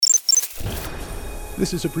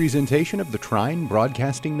This is a presentation of the Trine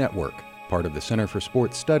Broadcasting Network, part of the Center for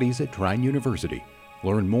Sports Studies at Trine University.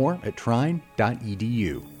 Learn more at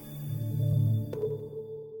trine.edu.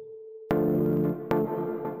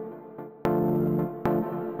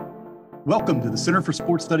 Welcome to the Center for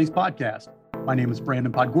Sports Studies podcast. My name is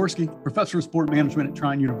Brandon Podgorski, Professor of Sport Management at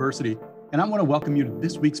Trine University, and I want to welcome you to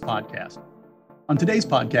this week's podcast. On today's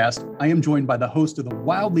podcast, I am joined by the host of the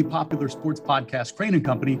wildly popular sports podcast Crane &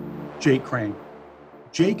 Company, Jake Crane.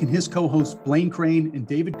 Jake and his co-hosts Blaine Crane and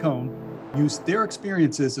David Cohn used their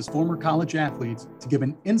experiences as former college athletes to give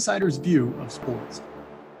an insider's view of sports.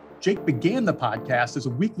 Jake began the podcast as a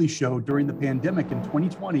weekly show during the pandemic in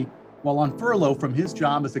 2020 while on furlough from his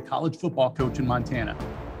job as a college football coach in Montana.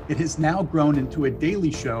 It has now grown into a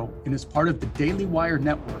daily show and is part of the Daily Wire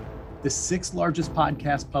Network, the sixth largest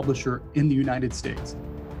podcast publisher in the United States.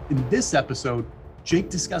 In this episode, Jake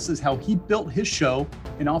discusses how he built his show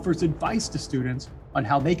and offers advice to students on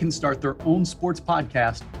how they can start their own sports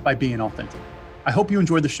podcast by being authentic. I hope you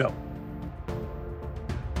enjoy the show.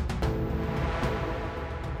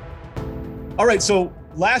 All right, so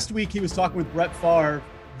last week he was talking with Brett Favre.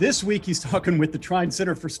 This week he's talking with the Trine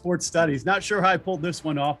Center for Sports Studies. Not sure how I pulled this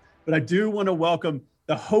one off, but I do want to welcome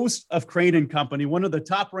the host of Crane & Company, one of the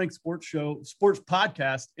top-ranked sports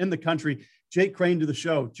podcasts in the country, Jake Crane, to the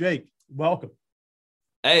show. Jake, welcome.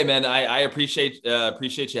 Hey man, I appreciate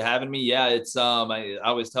you having me. Yeah, it's I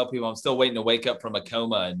always tell people I'm still waiting to wake up from a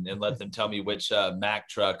coma and let them tell me which Mack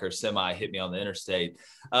truck or semi hit me on the interstate.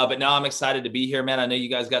 But now I'm excited to be here, man. I know you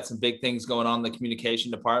guys got some big things going on in the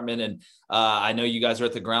communication department, and I know you guys are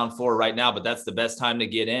at the ground floor right now, but that's the best time to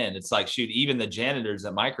get in. It's like, shoot, even the janitors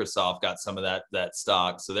at Microsoft got some of that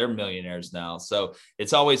stock, so they're millionaires now. So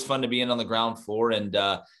it's always fun to be in on the ground floor, and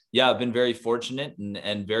yeah, I've been very fortunate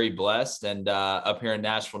and very blessed, and up here in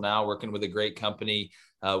Nashville now, working with a great company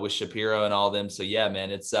with Shapiro and all of them. So yeah,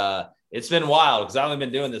 man, it's been wild because I've only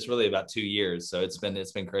been doing this really about 2 years, so it's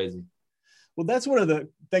been crazy. Well, that's one of the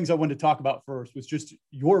things I wanted to talk about first was just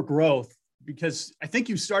your growth, because I think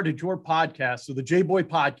you started your podcast, so the J-Boy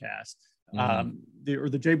podcast, or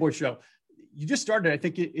the J-Boy show. You just started, I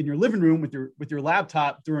think, in your living room with your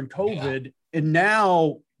laptop during COVID, and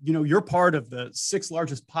now you're part of the sixth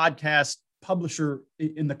largest podcast publisher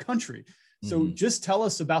in the country. So just tell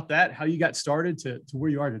us about that, how you got started to where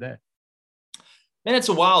you are today. Man, it's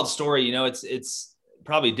a wild story. It's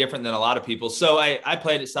probably different than a lot of people. So I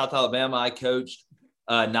played at South Alabama. I coached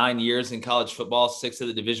 9 years in college football, 6 at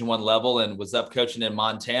the Division I level, and was up coaching in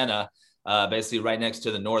Montana, basically right next to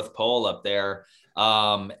the North Pole up there.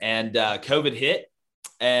 And COVID hit.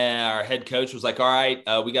 And our head coach was like, all right,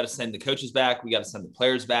 we got to send the coaches back. We got to send the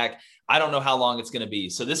players back. I don't know how long it's going to be.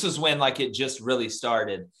 So this was when it just really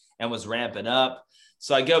started and was ramping up.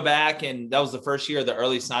 So I go back, and that was the first year of the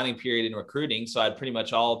early signing period in recruiting. So I had pretty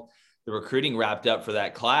much all the recruiting wrapped up for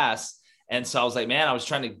that class. And so I was like, man, I was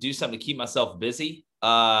trying to do something to keep myself busy.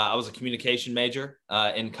 I was a communication major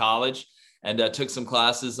in college, and took some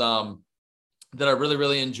classes that I really,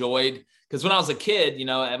 really enjoyed. Because when I was a kid,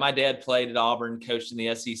 and my dad played at Auburn, coached in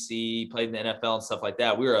the SEC, played in the NFL and stuff like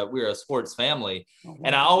that. We were a sports family.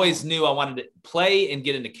 And I always knew I wanted to play and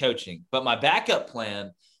get into coaching. But my backup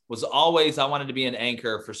plan was always I wanted to be an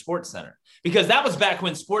anchor for SportsCenter. Because that was back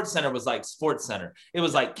when SportsCenter was like SportsCenter. It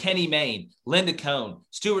was like Kenny Mayne, Linda Cohn,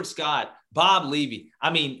 Stuart Scott, Bob Levy. I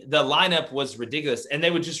mean, the lineup was ridiculous. And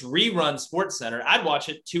they would just rerun SportsCenter. I'd watch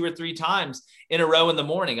it 2 or 3 times in a row in the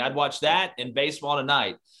morning. I'd watch that and Baseball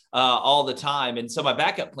Tonight. All the time. And so my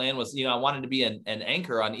backup plan was, I wanted to be an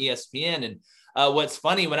anchor on ESPN. And what's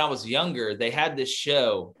funny, when I was younger, they had this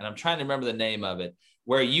show, and I'm trying to remember the name of it,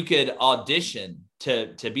 where you could audition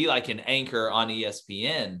to be like an anchor on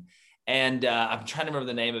ESPN. And I'm trying to remember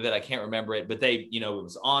the name of it. I can't remember it, but they, it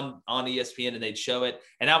was on ESPN, and they'd show it.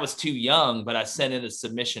 And I was too young, but I sent in a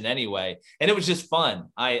submission anyway. And it was just fun.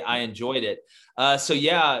 I enjoyed it. So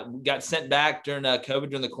yeah, got sent back during COVID,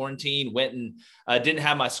 during the quarantine, went and didn't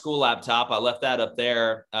have my school laptop. I left that up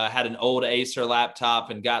there, had an old Acer laptop,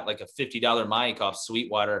 and got like a $50 mic off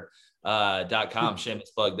Sweetwater.com, shameless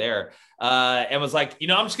plug there. And was like,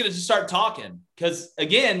 I'm just going to just start talking. Cause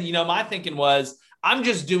again, my thinking was, I'm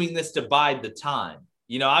just doing this to bide the time.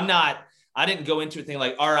 I didn't go into a thing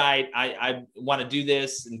like, all right, I want to do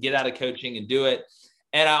this and get out of coaching and do it.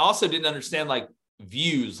 And I also didn't understand like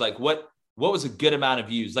views, like what was a good amount of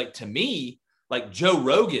views? Like to me, like Joe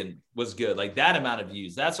Rogan was good, like that amount of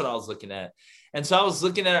views. That's what I was looking at. And so I was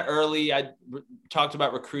looking at it early. I talked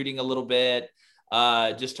about recruiting a little bit,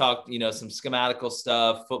 just talked, some schematical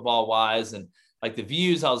stuff, football wise. And like the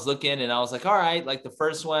views, I was looking and I was like, all right, like the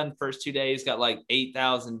first 2 days got like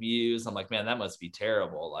 8,000 views. I'm like, man, that must be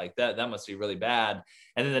terrible. Like that must be really bad.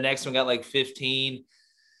 And then the next one got like 15.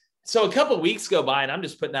 So a couple of weeks go by and I'm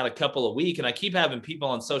just putting out a couple a week. And I keep having people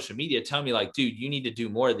on social media tell me like, dude, you need to do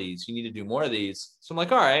more of these. You need to do more of these. So I'm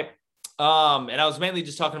like, all right. And I was mainly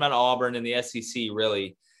just talking about Auburn and the SEC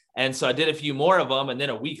really. And so I did a few more of them. And then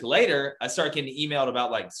a week later, I started getting emailed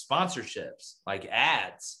about like sponsorships, like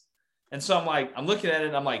ads. And so I'm looking at it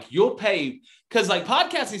and I'm like, you'll pay, because like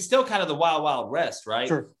podcasting is still kind of the wild, wild west, right?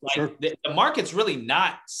 Sure, like sure. The market's really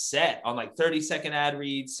not set on like 30-second ad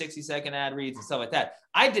reads, 60-second ad reads and stuff like that.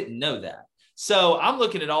 I didn't know that. So I'm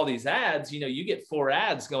looking at all these ads, you get 4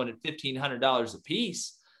 ads going at $1,500 a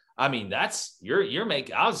piece. I mean, you're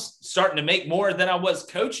making, I was starting to make more than I was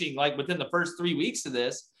coaching, like within the first 3 weeks of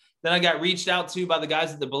this. Then I got reached out to by the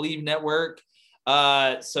guys at the Believe Network.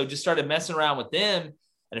 So just started messing around with them.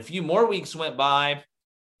 And a few more weeks went by,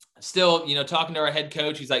 still, talking to our head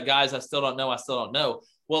coach. He's like, guys, I still don't know.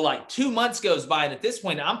 Well, like 2 months goes by. And at this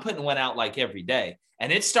point, I'm putting one out like every day. And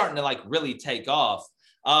it's starting to like really take off.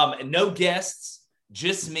 And no guests,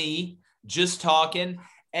 just me, just talking.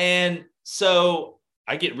 And so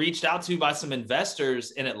I get reached out to by some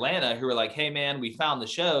investors in Atlanta who are like, hey, man, we found the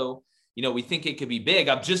show. We think it could be big.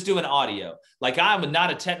 I'm just doing audio. Like I'm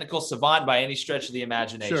not a technical savant by any stretch of the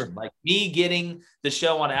imagination. Sure. Like me getting the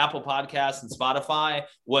show on Apple Podcasts and Spotify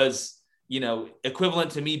was,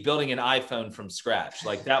 equivalent to me building an iPhone from scratch.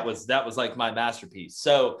 Like that was like my masterpiece.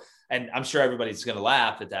 So, and I'm sure everybody's going to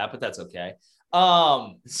laugh at that, but that's okay.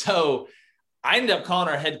 So I ended up calling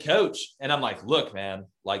our head coach and I'm like, look, man,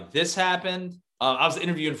 like this happened. I was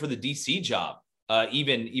interviewing for the DC job,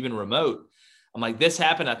 even remote. I'm like, this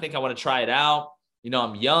happened. I think I want to try it out.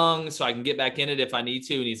 I'm young, so I can get back in it if I need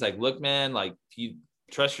to. And he's like, look, man, like you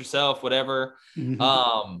trust yourself, whatever.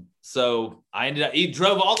 Mm-hmm. So he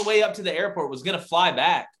drove all the way up to the airport, was going to fly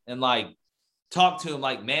back and like talk to him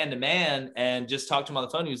like man to man and just talk to him on the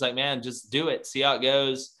phone. He was like, man, just do it. See how it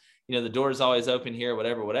goes. The door is always open here,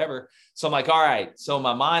 whatever. So I'm like, all right. So in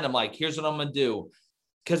my mind, I'm like, here's what I'm going to do.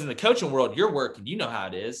 Because in the coaching world, you're working, how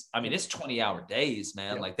it is. I mean, it's 20-hour days,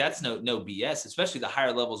 man. Yeah. Like that's no BS, especially the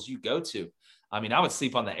higher levels you go to. I mean, I would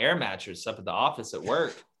sleep on the air mattress up at the office at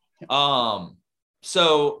work.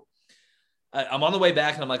 So I'm on the way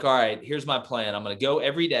back and I'm like, all right, here's my plan. I'm going to go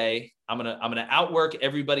every day. I'm going to outwork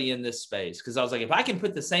everybody in this space. Because I was like, if I can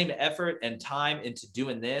put the same effort and time into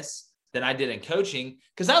doing this than I did in coaching,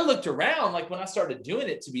 because I looked around, like when I started doing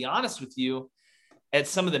it, to be honest with you, at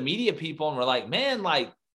some of the media people and we're like, man,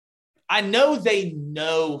 like, I know they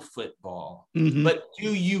know football, but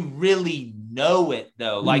do you really know it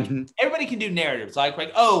though? Like everybody can do narratives like,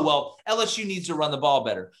 oh, well, LSU needs to run the ball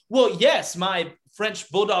better. Well, yes, my French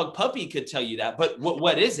bulldog puppy could tell you that, but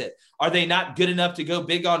what is it? Are they not good enough to go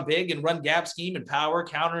big on big and run gap scheme and power,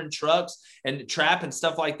 counter and trucks and trap and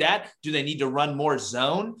stuff like that? Do they need to run more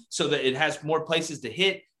zone so that it has more places to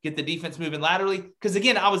hit? Get the defense moving laterally. Because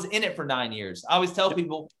again, I was in it for 9 years. I always tell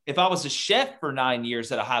people if I was a chef for 9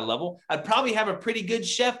 years at a high level, I'd probably have a pretty good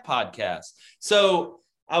chef podcast. So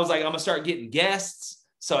I was like, I'm going to start getting guests.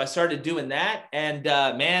 So I started doing that. And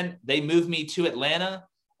man, they moved me to Atlanta,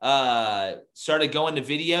 started going to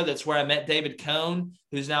video. That's where I met David Cohn,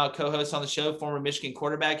 who's now a co-host on the show, former Michigan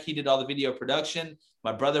quarterback. He did all the video production.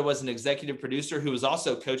 My brother was an executive producer who was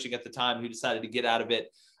also coaching at the time, who decided to get out of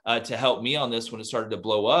it to help me on this when it started to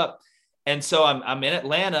blow up. And so I'm in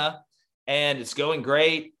Atlanta and it's going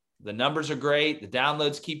great. The numbers are great. The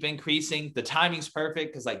downloads keep increasing. The timing's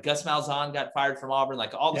perfect because like Gus Malzahn got fired from Auburn,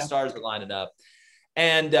 like all the stars are lining up.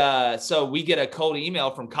 And so we get a cold email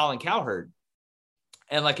from Colin Cowherd.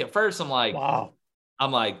 And like at first I'm like, wow.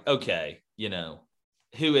 I'm like, okay,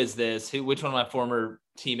 who is this? Which one of my former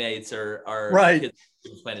teammates are right.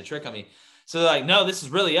 Kids playing a trick on me? So they're like, no, this is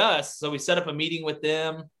really us. So we set up a meeting with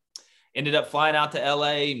them, ended up flying out to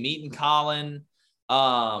LA, meeting Colin,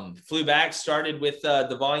 flew back, started with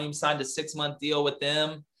the Volume, signed a 6-month deal with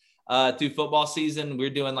them through football season. We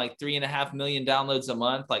were doing like 3.5 million downloads a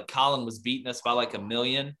month. Like Colin was beating us by like 1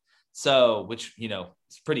 million. So, which,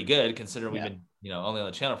 it's pretty good considering we've been, only on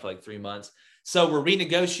the channel for like 3 months. So we're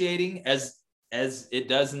renegotiating as it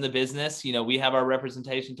does in the business. We have our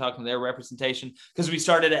representation talking to their representation because we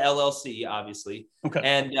started an LLC, obviously. Okay.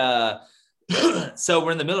 And so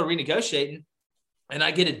we're in the middle of renegotiating and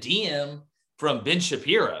I get a DM from Ben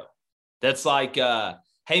Shapiro. That's like,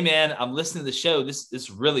 hey man, I'm listening to the show. This is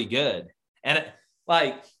really good. And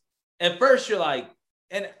like, at first you're like,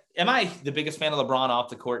 and am I the biggest fan of LeBron off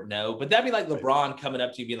the court? No, but that'd be like LeBron coming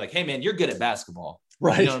up to you being like, hey man, you're good at basketball.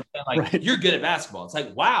 Right. Like, right. You're good at basketball. It's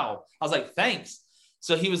like, wow. I was like, thanks.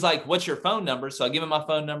 So he was like, what's your phone number? So I give him my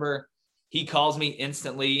phone number. He calls me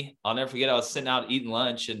instantly. I'll never forget. I was sitting out eating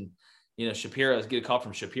lunch and, Shapiro, I get a call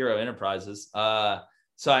from Shapiro Enterprises.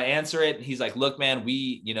 So I answer it. And he's like, look, man,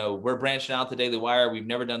 we're branching out the Daily Wire. We've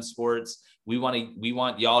never done sports. We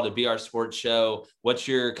want y'all to be our sports show. What's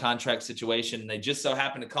your contract situation? And they just so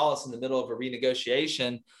happened to call us in the middle of a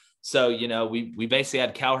renegotiation. So, we basically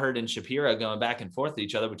had Cowherd and Shapiro going back and forth to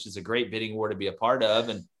each other, which is a great bidding war to be a part of.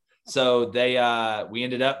 And so we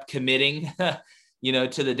ended up committing,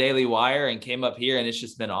 to the Daily Wire and came up here, and it's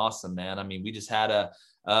just been awesome, man. I mean, we just had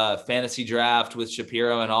a fantasy draft with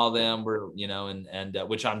Shapiro and all of them were, and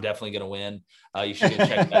which I'm definitely going to win. You should go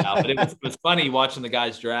check that out. But it was funny watching the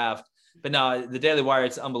guys draft. But no, the Daily Wire,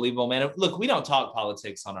 it's unbelievable, man. Look, we don't talk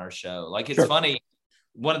politics on our show. Like, it's funny.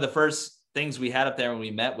 One of the first things we had up there when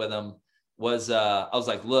we met with them was I was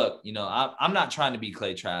like, look, I'm not trying to be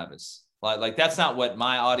Clay Travis. Like that's not what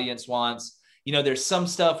my audience wants. There's some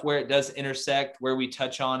stuff where it does intersect, where we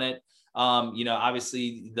touch on it.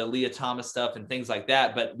 Obviously the Leah Thomas stuff and things like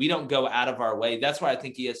that, but we don't go out of our way. That's why I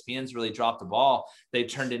think ESPN's really dropped the ball. They've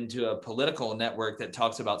turned into a political network that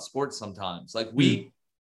talks about sports sometimes. Like we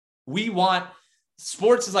want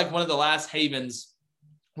sports is like one of the last havens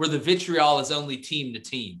where the vitriol is only team to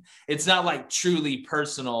team. It's not like truly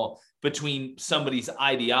personal between somebody's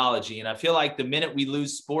ideology. And I feel like the minute we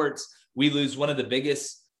lose sports, we lose one of the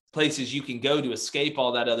biggest places you can go to escape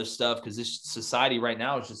all that other stuff, because this society right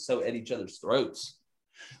now is just so at each other's throats.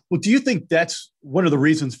 Well, do you think that's one of the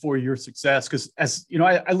reasons for your success? Because as you know,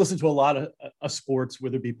 I listen to a lot of sports,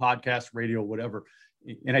 whether it be podcast, radio, whatever.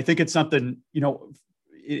 And I think it's something,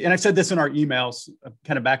 and I said this in our emails,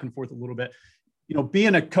 kind of back and forth a little bit,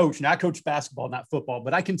 being a coach, and I coach basketball, not football,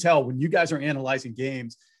 but I can tell when you guys are analyzing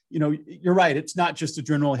games, you're right. It's not just a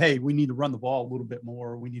general, hey, we need to run the ball a little bit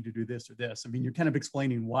more. We need to do this or this. I mean, you're kind of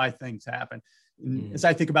explaining why things happen. And as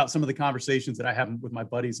I think about some of the conversations that I have with my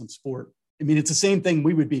buddies on sport, I mean, it's the same thing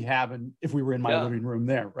we would be having if we were in my living room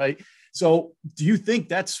there, right? So do you think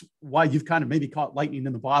that's why you've kind of maybe caught lightning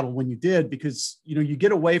in the bottle when you did? Because, you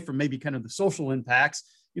get away from maybe kind of the social impacts.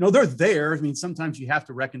 They're there. I mean, sometimes you have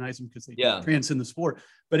to recognize them because they transcend the sport.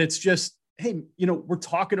 But it's just, hey, we're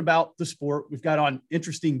talking about the sport. We've got on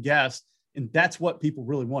interesting guests, and that's what people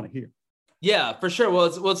really want to hear. Yeah, for sure. Well,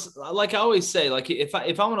 it's like I always say, like if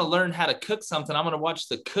I want to learn how to cook something, I'm going to watch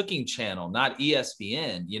the cooking channel, not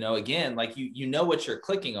ESPN. Again, like you know what you're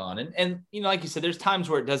clicking on, and like you said, there's times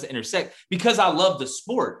where it does intersect because I love the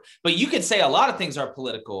sport. But you could say a lot of things are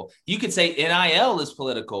political. You could say NIL is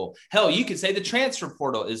political. Hell, you could say the transfer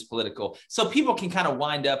portal is political. So people can kind of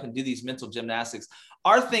wind up and do these mental gymnastics.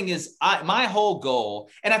 Our thing is, my whole goal,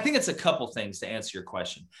 and I think it's a couple things to answer your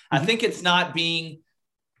question. I think it's not being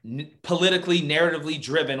politically, narratively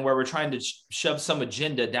driven, where we're trying to shove some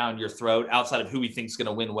agenda down your throat outside of who we think is going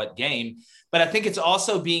to win what game. But I think it's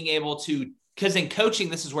also being able to, because in coaching,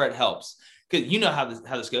 this is where it helps. Because you know how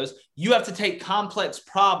this goes. You have to take complex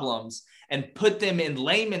problems and put them in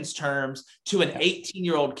layman's terms to an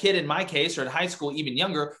 18-year-old kid, in my case, or in high school, even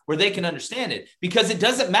younger, where they can understand it. Because it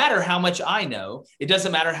doesn't matter how much I know. It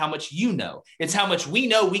doesn't matter how much you know. It's how much we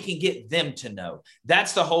know we can get them to know.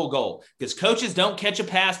 That's the whole goal. Because coaches don't catch a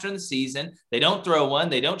pass during the season. They don't throw one.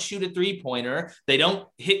 They don't shoot a three-pointer. They don't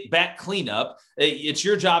hit back cleanup. It's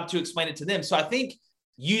your job to explain it to them. So I think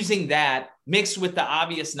using that mixed with the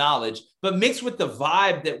obvious knowledge, but mixed with the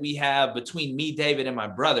vibe that we have between me, David, and my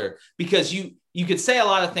brother, because you could say a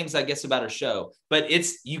lot of things, I guess, about our show, but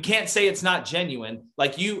you can't say it's not genuine.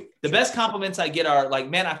 Like the best compliments I get are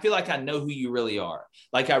like, man, I feel like I know who you really are.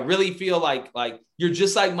 Like, I really feel like you're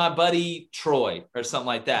just like my buddy Troy or something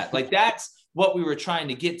like that. Like, that's what we were trying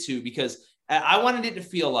to get to, because I wanted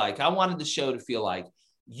the show to feel like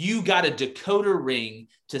you got a decoder ring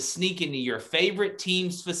to sneak into your favorite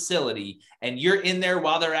team's facility, and you're in there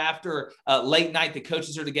while they're after late night. The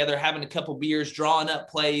coaches are together having a couple beers, drawing up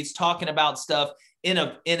plays, talking about stuff in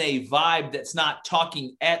a vibe that's not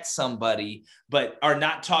talking at somebody, but are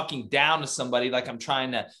not talking down to somebody. Like, I'm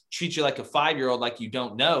trying to treat you like a 5-year-old, like you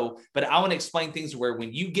don't know. But I want to explain things where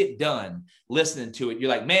when you get done listening to it, you're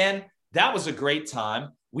like, man, that was a great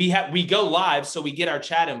time. We go live, so we get our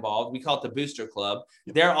chat involved. We call it the Booster Club.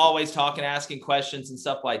 They're always talking, asking questions and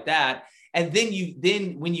stuff like that. And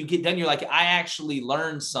then when you get done, you're like, I actually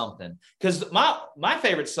learned something. Because my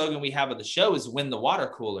favorite slogan we have of the show is "Win the water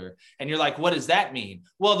cooler." And you're like, what does that mean?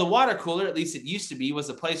 Well, the water cooler, at least it used to be, was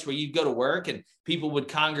a place where you'd go to work and people would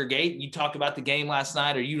congregate. And you'd talk about the game last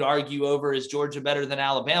night, or you'd argue over, is Georgia better than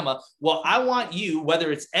Alabama? Well, I want you, whether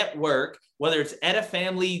it's at work, whether it's at a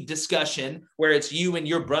family discussion where it's you and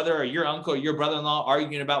your brother or your uncle or your brother-in-law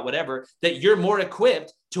arguing about whatever, that you're more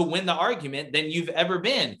equipped to win the argument than you've ever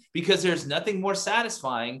been, because there's nothing more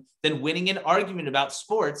satisfying than winning an argument about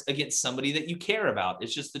sports against somebody that you care about.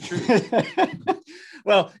 It's just the truth.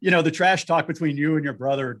 Well, the trash talk between you and your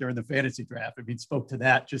brother during the fantasy draft, spoke to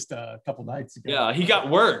that just a couple nights ago. Yeah, he got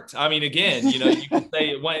worked. Again, you can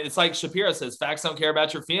say, it's like Shapiro says, facts don't care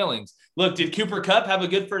about your feelings. Look, did Cooper Kupp have a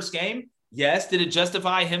good first game? Yes. Did it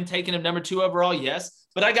justify him taking him number 2 overall? Yes.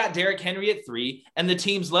 But I got Derrick Henry at 3, and the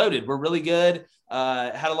team's loaded. We're really good.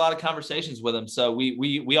 Had a lot of conversations with him. So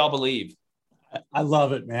we all believe. I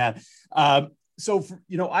love it, man. So,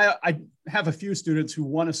 I have a few students who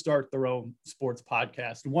want to start their own sports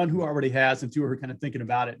podcast, one who already has, and 2 who are kind of thinking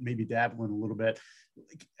about it, and maybe dabbling a little bit.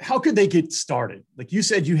 How could they get started? Like you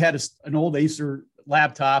said, you had an old Acer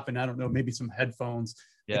laptop and I don't know, maybe some headphones.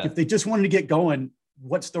 Yeah. Like if they just wanted to get going,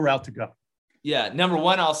 what's the route to go? Yeah. Number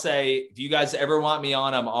one, I'll say, if you guys ever want me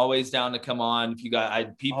on, I'm always down to come on. If you guys,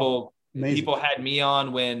 people had me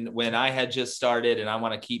on when I had just started, and I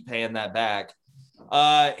want to keep paying that back.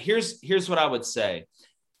 Here's what I would say.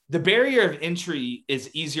 The barrier of entry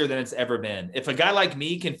is easier than it's ever been. If a guy like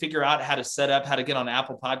me can figure out how to set up, how to get on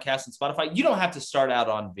Apple Podcasts and Spotify, you don't have to start out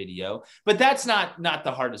on video, but that's not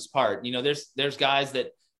the hardest part. There's guys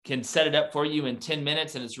that can set it up for you in 10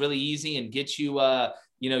 minutes, and it's really easy, and get you,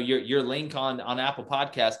 your link on Apple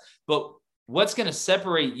Podcasts. But what's going to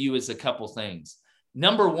separate you is a couple things.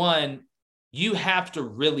 Number one, you have to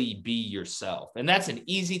really be yourself. And that's an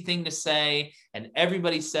easy thing to say, and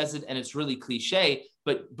everybody says it, and it's really cliche.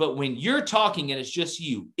 But when you're talking and it's just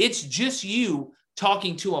you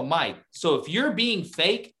talking to a mic. So if you're being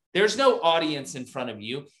fake, there's no audience in front of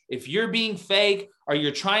you. If you're being fake, or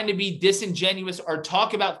you're trying to be disingenuous or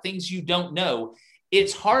talk about things you don't know,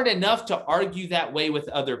 it's hard enough to argue that way with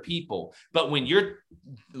other people. But when you're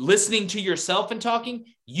listening to yourself and talking,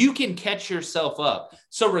 you can catch yourself up.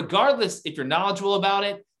 So regardless if you're knowledgeable about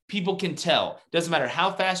it, people can tell. Doesn't matter how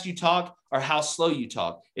fast you talk or how slow you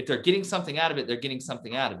talk. If they're getting something out of it, they're getting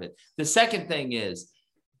something out of it. The second thing is,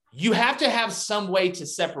 you have to have some way to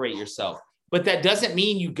separate yourself. But that doesn't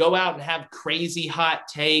mean you go out and have crazy hot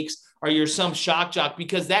takes or you're some shock jock,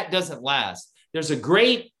 because that doesn't last. There's a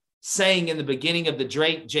great saying in the beginning of the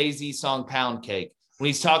Drake Jay-Z song Pound Cake, when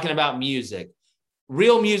he's talking about music.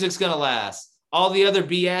 Real music's going to last. All the other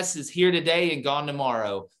BS is here today and gone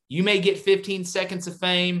tomorrow. You may get 15 seconds of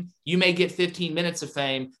fame. You may get 15 minutes of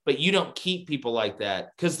fame, but you don't keep people like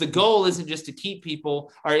that, because the goal isn't just to keep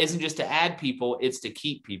people, or isn't just to add people. It's to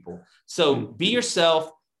keep people. So be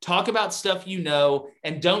yourself. Talk about stuff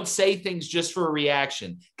and don't say things just for a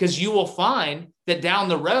reaction, because you will find that down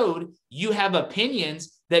the road, you have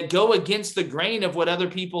opinions that go against the grain of what other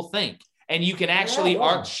people think. And you can actually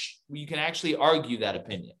argue that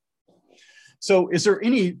opinion. So is there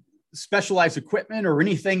any specialized equipment or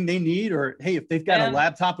anything they need? Or, hey, if they've got a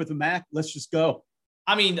laptop with a Mac, let's just go.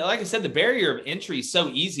 Like I said, the barrier of entry is so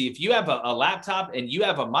easy. If you have a laptop and you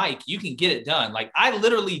have a mic, you can get it done. Like I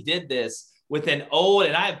literally did this with an old,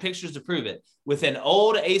 and I have pictures to prove it, with an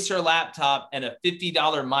old Acer laptop and a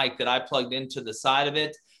 $50 mic that I plugged into the side of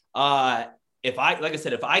it. If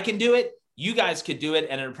I can do it, you guys could do it,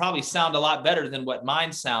 and it'll probably sound a lot better than what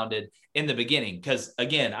mine sounded in the beginning. Because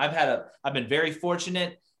again, I've been very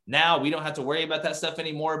fortunate. Now we don't have to worry about that stuff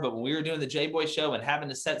anymore. But when we were doing the J-Boy show and having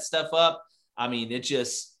to set stuff up,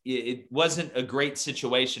 it wasn't a great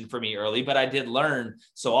situation for me early, but I did learn.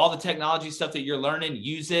 So all the technology stuff that you're learning,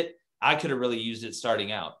 use it. I could have really used it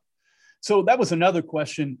starting out. So that was another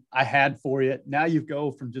question I had for you. Now you go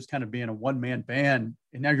from just kind of being a one-man band,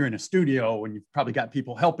 and now you're in a studio, and you've probably got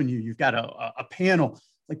people helping you. You've got a panel.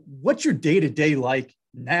 Like, what's your day-to-day like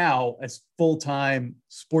now as full-time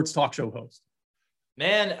sports talk show host?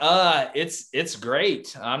 Man, it's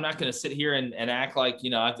great. I'm not going to sit here and act like,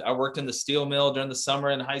 I worked in the steel mill during the summer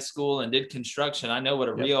in high school and did construction. I know what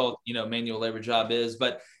a real, manual labor job is.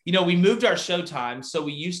 But, we moved our show time. So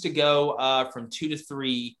we used to go from 2 to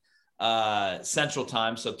 3 Central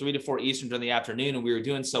time. So 3 to 4 Eastern during the afternoon. And we were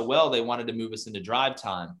doing so well, they wanted to move us into drive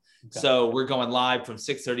time. Okay. So we're going live from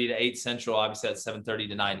 6:30 to 8 Central, obviously at 7:30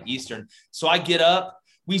 to 9 Eastern. So I get up.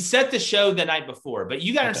 We set the show the night before, but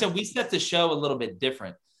you got to understand, we set the show a little bit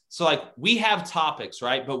different. So like we have topics,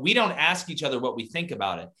 right? But we don't ask each other what we think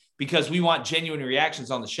about it, because we want genuine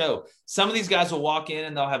reactions on the show. Some of these guys will walk in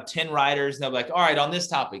and they'll have 10 writers and they'll be like, all right, on this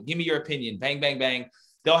topic, give me your opinion. Bang, bang, bang.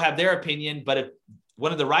 They'll have their opinion, but if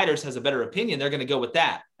one of the writers has a better opinion, they're going to go with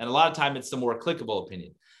that. And a lot of time it's the more clickable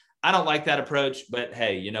opinion. I don't like that approach, but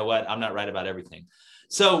hey, you know what? I'm not right about everything.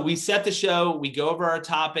 So we set the show, we go over our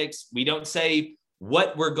topics. We don't say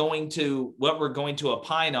what we're going to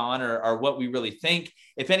opine on or what we really think.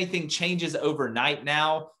 If anything changes overnight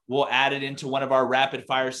now, we'll add it into one of our rapid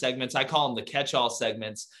fire segments. I call them the catch-all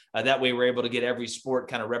segments. That way we're able to get every sport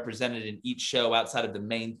kind of represented in each show outside of the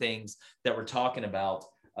main things that we're talking about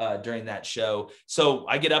during that show. So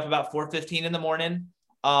I get up about 4:15 in the morning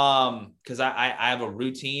because I have a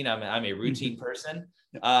routine. I'm a routine person.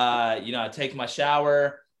 I take my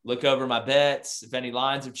shower, look over my bets, if any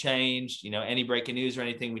lines have changed, any breaking news or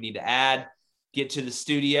anything we need to add, get to the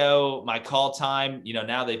studio, my call time,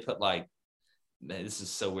 now they put like, man, this is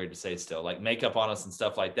so weird to say still, like makeup on us and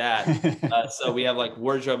stuff like that. So we have like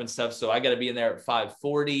wardrobe and stuff. So I got to be in there at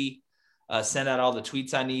 5:40, send out all the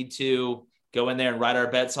tweets I need to, go in there and write our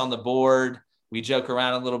bets on the board. We joke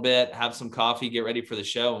around a little bit, have some coffee, get ready for the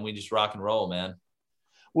show, and we just rock and roll, man.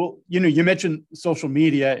 Well, you mentioned social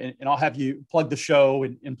media, and I'll have you plug the show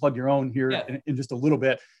and plug your own here in just a little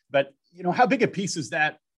bit. But, how big a piece is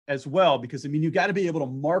that as well? Because, you got to be able to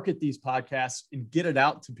market these podcasts and get it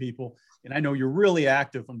out to people. And I know you're really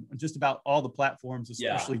active on just about all the platforms,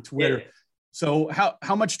 especially Twitter. Yeah. So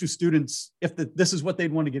how much do students, if this is what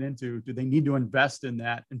they'd want to get into, do they need to invest in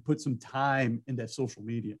that and put some time into social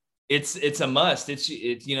media? It's a must. It's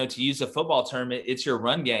to use a football term, it's your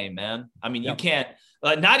run game, man. You can't,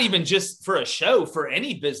 not even just for a show, for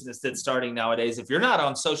any business that's starting nowadays. If you're not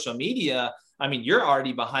on social media, you're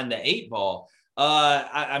already behind the 8 ball.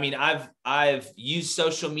 I've used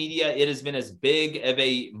social media. It has been as big of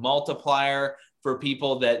a multiplier for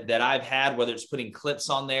people that I've had, whether it's putting clips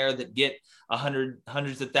on there that get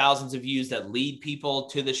hundreds of thousands of views that lead people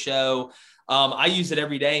to the show. I use it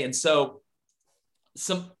every day. And so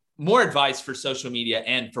some more advice for social media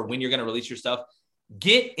and for when you're going to release your stuff,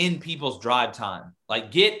 get in people's drive time,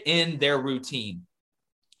 like get in their routine.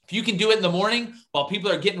 If you can do it in the morning while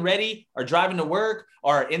people are getting ready or driving to work,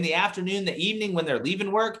 or in the afternoon, the evening when they're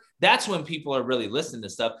leaving work, that's when people are really listening to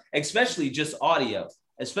stuff, especially just audio.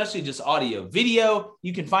 Video,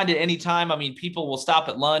 you can find it anytime. People will stop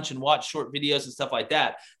at lunch and watch short videos and stuff like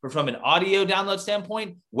that. But from an audio download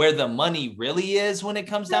standpoint, where the money really is when it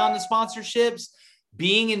comes down to sponsorships,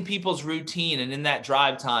 being in people's routine and in that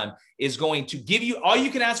drive time is going to give you, all you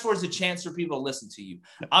can ask for is a chance for people to listen to you.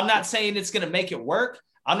 I'm not saying it's going to make it work.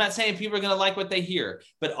 I'm not saying people are going to like what they hear,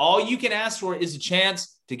 but all you can ask for is a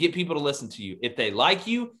chance to get people to listen to you. If they like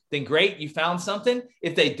you, then great, you found something.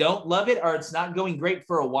 If they don't love it, or it's not going great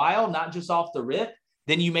for a while, not just off the rip,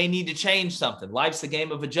 then you may need to change something. Life's a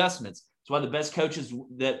game of adjustments. It's why the best coaches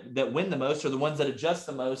that win the most are the ones that adjust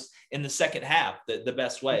the most in the second half, the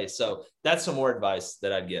best way. So that's some more advice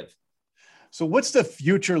that I'd give. So what's the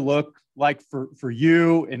future look like for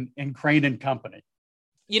you and Crane and Company?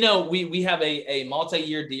 We have a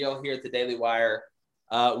multi-year deal here at the Daily Wire.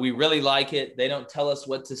 We really like it. They don't tell us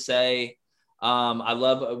what to say.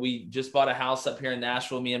 We just bought a house up here in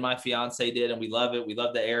Nashville. Me and my fiance did, and we love it. We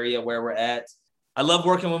love the area where we're at. I love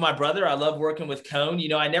working with my brother. I love working with Cone.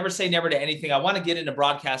 I never say never to anything. I want to get into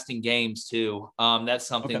broadcasting games too. That's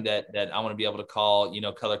something that I want to be able to call,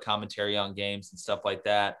 color commentary on games and stuff like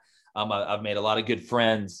that. I've made a lot of good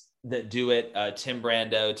friends that do it. Tim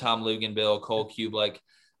Brando, Tom Luganbill, Cole Kublik.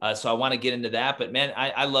 So I want to get into that, but man,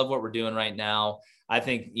 I love what we're doing right now. I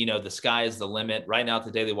think, the sky is the limit right now at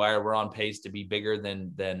the Daily Wire. We're on pace to be bigger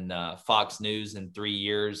than Fox News in 3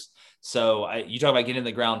 years. So you talk about getting in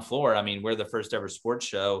the ground floor. We're the first ever sports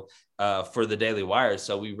show for the Daily Wire.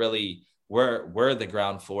 So we're the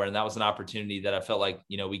ground floor. And that was an opportunity that I felt like,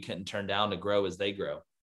 we couldn't turn down to grow as they grow.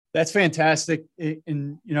 That's fantastic.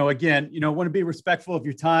 And, again, want to be respectful of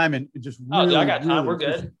your time and just really, I got time. We're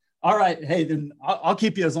good. All right. Hey, then I'll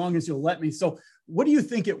keep you as long as you'll let me. So what do you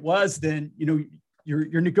think it was then,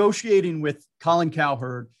 you're negotiating with Colin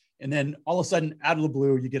Cowherd, and then all of a sudden out of the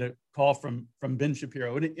blue, you get a call from Ben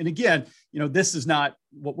Shapiro. And again, this is not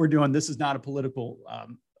what we're doing. This is not a political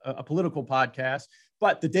podcast,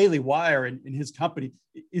 but the Daily Wire and his company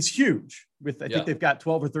is huge with, I think they've got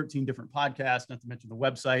 12 or 13 different podcasts, not to mention the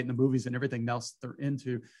website and the movies and everything else they're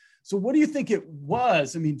into. So what do you think it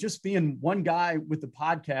was? Just being one guy with the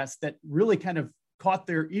podcast that really kind of caught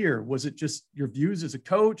their ear. Was it just your views as a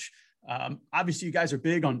coach? Obviously you guys are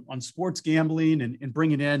big on sports gambling and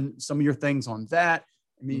bringing in some of your things on that.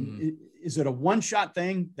 Is it a one-shot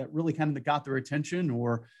thing that really kind of got their attention,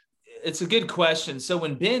 or? It's a good question. So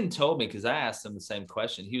when Ben told me, because I asked him the same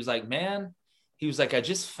question, he was like, I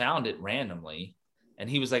just found it randomly. And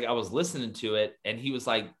he was like, I was listening to it. And he was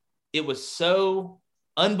like, it was so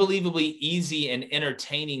unbelievably easy and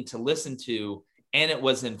entertaining to listen to. and it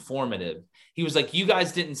was informative. He was like, you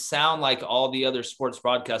guys didn't sound like all the other sports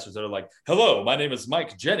broadcasters that are like, hello, my name is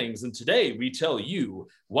Mike Jennings, and today we tell you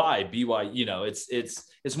why BYU, you know,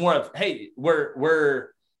 it's more of, hey, we're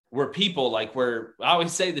people. Like I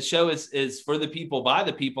always say the show is for the people, by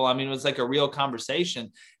the people. I mean, it was like a real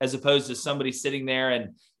conversation as opposed to somebody sitting there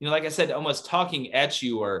and, you know, like I said, almost talking at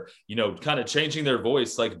you or, you know, kind of changing their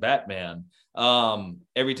voice like Batman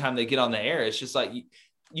every time they get on the air. It's just like,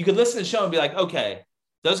 you could listen to the show and be like, okay,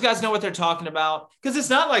 those guys know what they're talking about. Because it's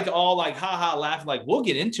not like all like, ha, laughing. Like, we'll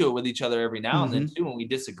get into it with each other every now and then too when we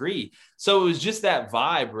disagree. So it was just that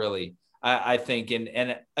vibe, really, I think.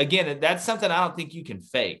 And again, that's something I don't think you can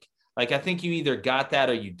fake. Like, I think you either got that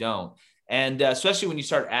or you don't. And especially when you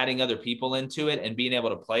start adding other people into it and being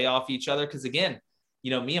able to play off each other. Because again,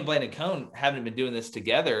 you know, me and Blandon Cohn haven't been doing this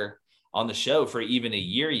together on the show for even a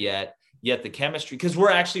year yet the chemistry, because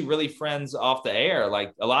we're actually really friends off the air.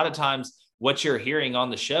 Like, a lot of times what you're hearing on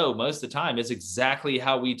the show most of the time is exactly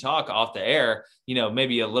how we talk off the air, you know,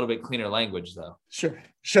 maybe a little bit cleaner language though. Sure.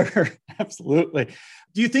 Absolutely.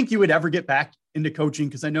 Do you think you would ever get back into coaching?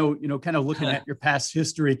 Because I know, you know, kind of looking at your past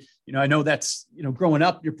history, you know, I know that's, you know, growing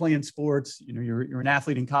up, you're playing sports, you know, you're an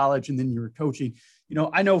athlete in college and then you're coaching. You know,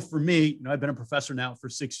 I know for me, you know, I've been a professor now for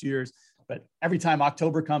 6 years. But every time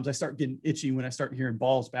October comes, I start getting itchy when I start hearing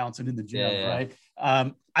balls bouncing in the gym, right?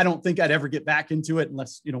 I don't think I'd ever get back into it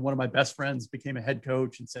unless, you know, one of my best friends became a head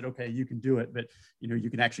coach and said, okay, you can do it, but, you know, you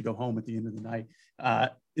can actually go home at the end of the night.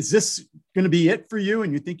 Is this going to be it for you?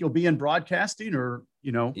 And you think you'll be in broadcasting or,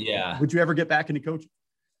 you know, would you ever get back into coaching?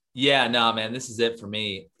 Yeah, no, man, this is it for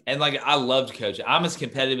me. And like, I loved coaching. I'm as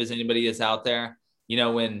competitive as anybody is out there. You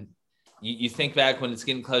know, when you think back when it's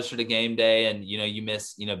getting closer to game day and, you know, you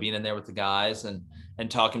miss, you know, being in there with the guys and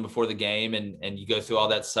talking before the game and you go through all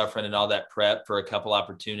that suffering and all that prep for a couple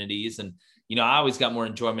opportunities. And, you know, I always got more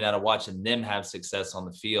enjoyment out of watching them have success on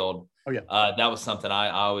the field. Oh, yeah. That was something I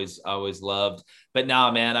always loved. But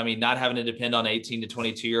now, man, I mean, not having to depend on 18 to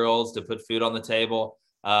 22-year-olds to put food on the table.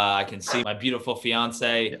 I can see my beautiful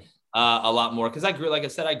fiance a lot more because I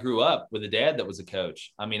grew up with a dad that was a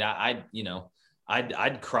coach. I mean,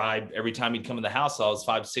 I'd cry every time he'd come in the house. I was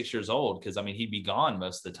 5, 6 years old because, I mean, he'd be gone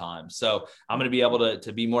most of the time. So I'm going to be able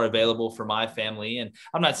to be more available for my family. And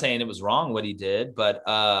I'm not saying it was wrong what he did, but,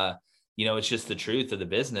 you know, it's just the truth of the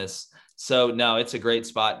business. So, no, it's a great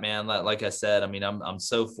spot, man. Like I said, I mean, I'm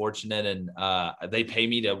so fortunate and they pay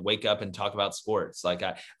me to wake up and talk about sports. Like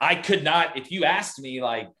I could not, if you asked me,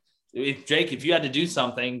 like, if you had to do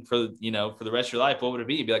something for the rest of your life, what would it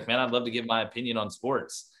be? You'd be like, man, I'd love to give my opinion on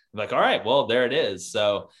sports. I'm like, all right, well, there it is.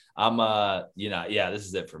 So I'm, this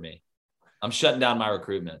is it for me. I'm shutting down my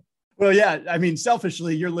recruitment. Well, yeah. I mean,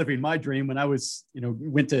 selfishly, you're living my dream. When I was, you know,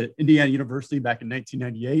 went to Indiana University back in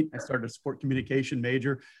 1998, I started a sport communication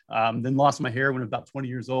major, then lost my hair when I was about 20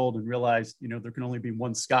 years old and realized, you know, there can only be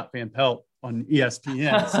one Scott Van Pelt on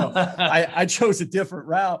ESPN. So I chose a different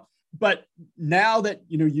route. But now that,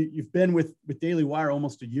 you know, you've been with Daily Wire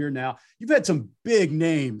almost a year now, you've had some big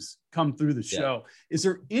names come through the show. Yeah. Is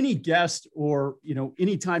there any guest or, you know,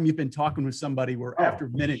 anytime you've been talking with somebody where after a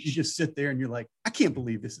minute you just sit there and you're like, I can't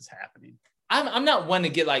believe this is happening? I'm not one to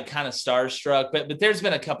get like kind of starstruck, but there's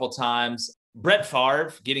been a couple times. Brett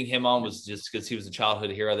Favre, getting him on was just because he was a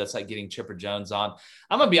childhood hero. That's like getting Chipper Jones on.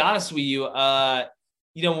 I'm going to be honest with you.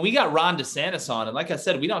 You know, when we got Ron DeSantis on, and like I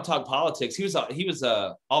said, we don't talk politics. He was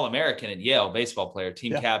a All-American at Yale, baseball player,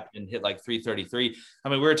 team captain, hit like 333. I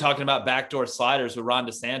mean, we were talking about backdoor sliders with Ron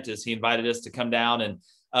DeSantis. He invited us to come down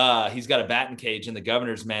and he's got a batting cage in the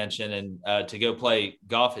governor's mansion and to go play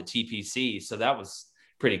golf at TPC. So that was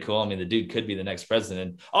pretty cool. I mean, the dude could be the next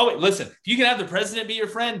president. Oh, wait, listen, if you can have the president be your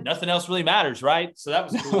friend, nothing else really matters, right? So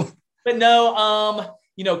that was cool. But no,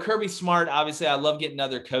 you know, Kirby Smart, obviously I love getting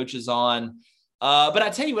other coaches on. But I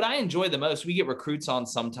tell you what I enjoy the most. We get recruits on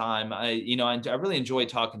sometime. I really enjoy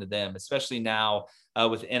talking to them, especially now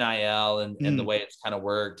with NIL and the way it's kind of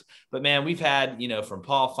worked. But man, we've had, you know, from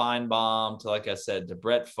Paul Feinbaum to, like I said, to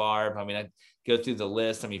Brett Favre. I mean, I go through the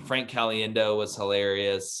list. I mean, Frank Caliendo was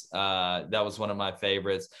hilarious. That was one of my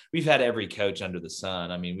favorites. We've had every coach under the sun.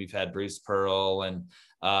 I mean, we've had Bruce Pearl and,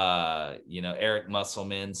 you know, Eric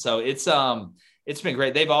Musselman. So it's been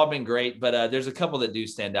great. They've all been great, but there's a couple that do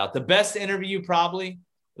stand out. The best interview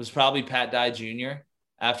was probably Pat Dye Jr.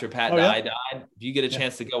 after Pat Dye died. If you get a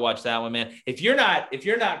chance to go watch that one, man, if you're not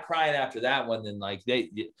crying after that one,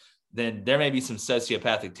 then there may be some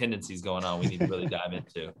sociopathic tendencies going on we need to really dive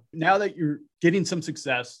into. Now that you're getting some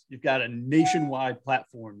success, you've got a nationwide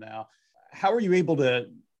platform now. How are you able to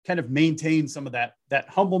kind of maintain some of that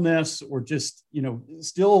humbleness, or just, you know,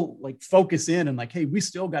 still like focus in and like, hey, we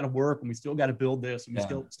still got to work and we still got to build this and we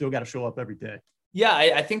still got to show up every day? Yeah,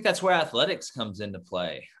 I think that's where athletics comes into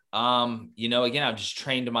play. Again, I've just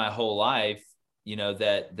trained my whole life,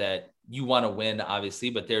 that you want to win, obviously,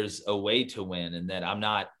 but there's a way to win, and that I'm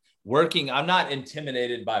not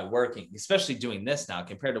intimidated by working, especially doing this now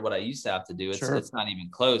compared to what I used to have to do. It's not even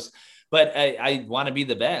close, but I want to be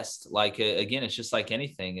the best. Like, again, it's just like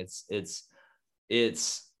anything.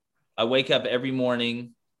 I wake up every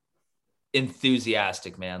morning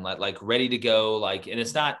enthusiastic, man, like ready to go. And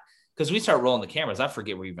it's not, because we start rolling the cameras, I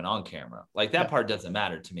forget we're even on camera. Like that part doesn't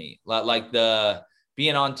matter to me. Like the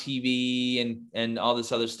being on TV and all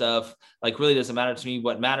this other stuff, like really doesn't matter to me.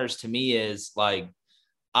 What matters to me is like,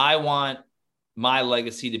 I want my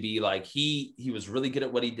legacy to be like, he was really good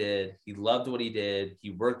at what he did. He loved what he did.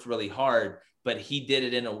 He worked really hard, but he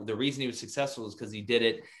did it the reason he was successful is because he did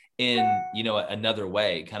it in, another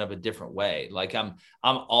way, kind of a different way. Like I'm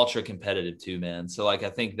ultra competitive too, man. So like, I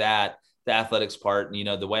think that the athletics part,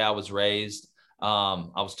 the way I was raised, I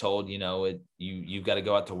was told, you've got to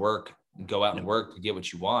go out to work, and work to get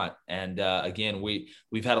what you want. And again,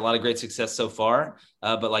 we've had a lot of great success so far,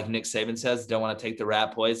 but like Nick Saban says, don't want to take the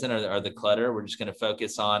rat poison or the clutter. We're just going to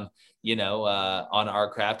focus on, on our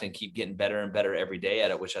craft and keep getting better and better every day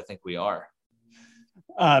at it, which I think we are.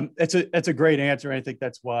 That's a great answer. I think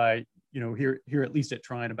that's why, here at least at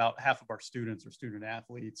Trine, about half of our students are student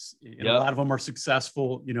athletes. A lot of them are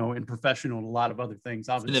successful, and professional and a lot of other things.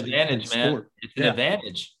 Obviously, it's an advantage, man. It's an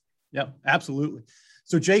advantage. Yeah, absolutely.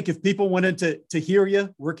 So Jake, if people wanted to hear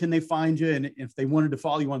you, where can they find you? And if they wanted to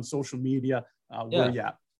follow you on social media, where are you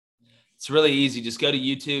at? It's really easy. Just go to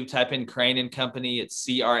YouTube, type in Crain and Company. It's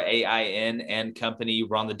CRAIN and Company.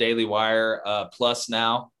 We're on the Daily Wire Plus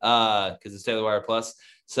now because it's Daily Wire Plus.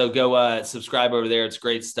 So go subscribe over there. It's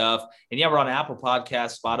great stuff. And yeah, we're on Apple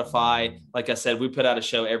Podcasts, Spotify. Like I said, we put out a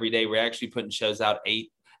show every day. We're actually putting shows out,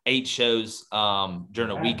 eight shows during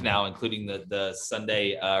a week now, including the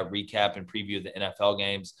Sunday recap and preview of the NFL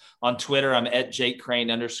games. On Twitter, I'm at Jake Crain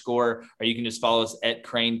 _, or you can just follow us at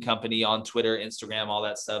Crain Company on Twitter, Instagram, all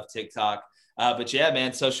that stuff, TikTok. But yeah,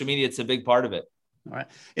 man, social media, it's a big part of it. All right.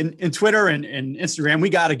 In Twitter and Instagram, we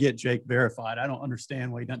got to get Jake verified. I don't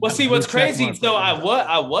understand why he doesn't. Well, see, what's crazy. So I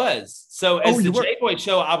was. So as the J-Boy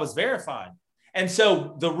Show, I was verified. And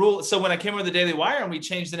so the rule, so when I came over the Daily Wire and we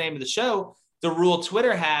changed the name of the show, the rule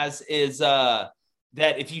Twitter has is that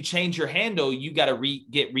if you change your handle, you got to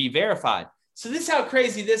get re-verified. So this is how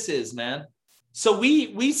crazy this is, man. So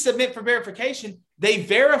we submit for verification. They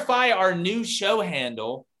verify our new show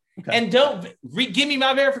handle and don't give me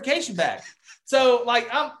my verification back. So like,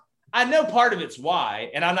 I know part of it's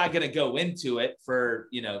why, and I'm not going to go into it for,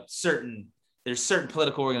 there's certain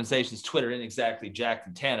political organizations Twitter isn't exactly jacked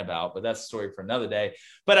and tan about, but that's a story for another day.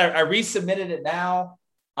 But I resubmitted it now.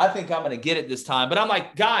 I think I'm going to get it this time, but I'm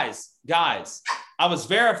like, guys, I was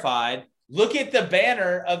verified. Look at the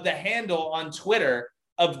banner of the handle on Twitter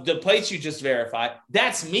of the place you just verified.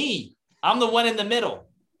 That's me. I'm the one in the middle.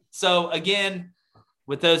 So again,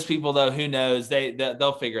 with those people though, who knows,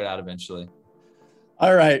 they'll figure it out eventually.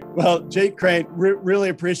 All right. Well, Jake Crain, really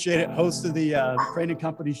appreciate it. Host of the Crain &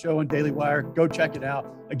 Company show on Daily Wire. Go check it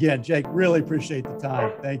out. Again, Jake, really appreciate the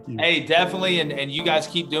time. Thank you. Hey, definitely. And you guys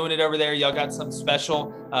keep doing it over there. Y'all got something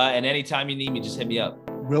special. And anytime you need me, just hit me up.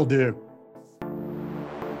 Will do.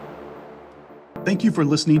 Thank you for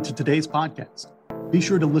listening to today's podcast. Be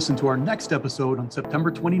sure to listen to our next episode on September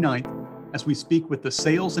 29th as we speak with the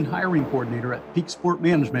Sales and Hiring Coordinator at Peak Sport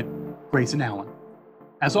Management, Grayson Allen.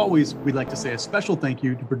 As always, we'd like to say a special thank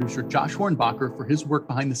you to producer Josh Hornbacher for his work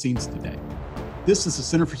behind the scenes today. This is the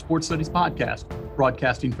Center for Sports Studies podcast,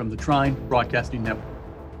 broadcasting from the Trine Broadcasting Network.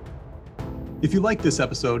 If you like this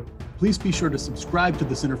episode, please be sure to subscribe to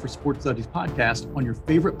the Center for Sports Studies podcast on your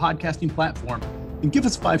favorite podcasting platform and give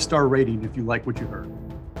us a 5-star rating if you like what you heard.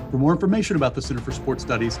 For more information about the Center for Sports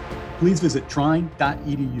Studies, please visit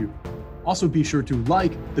trine.edu. Also be sure to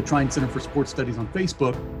like the Trine Center for Sports Studies on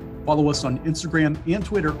Facebook, follow us on Instagram and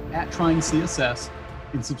Twitter at TrineCSS,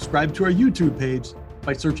 and subscribe to our YouTube page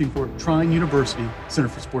by searching for Trine University Center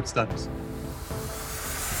for Sports Studies.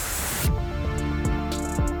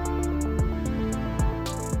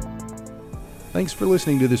 Thanks for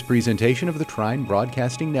listening to this presentation of the Trine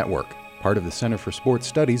Broadcasting Network, part of the Center for Sports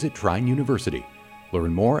Studies at Trine University.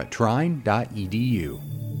 Learn more at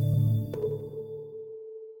trine.edu.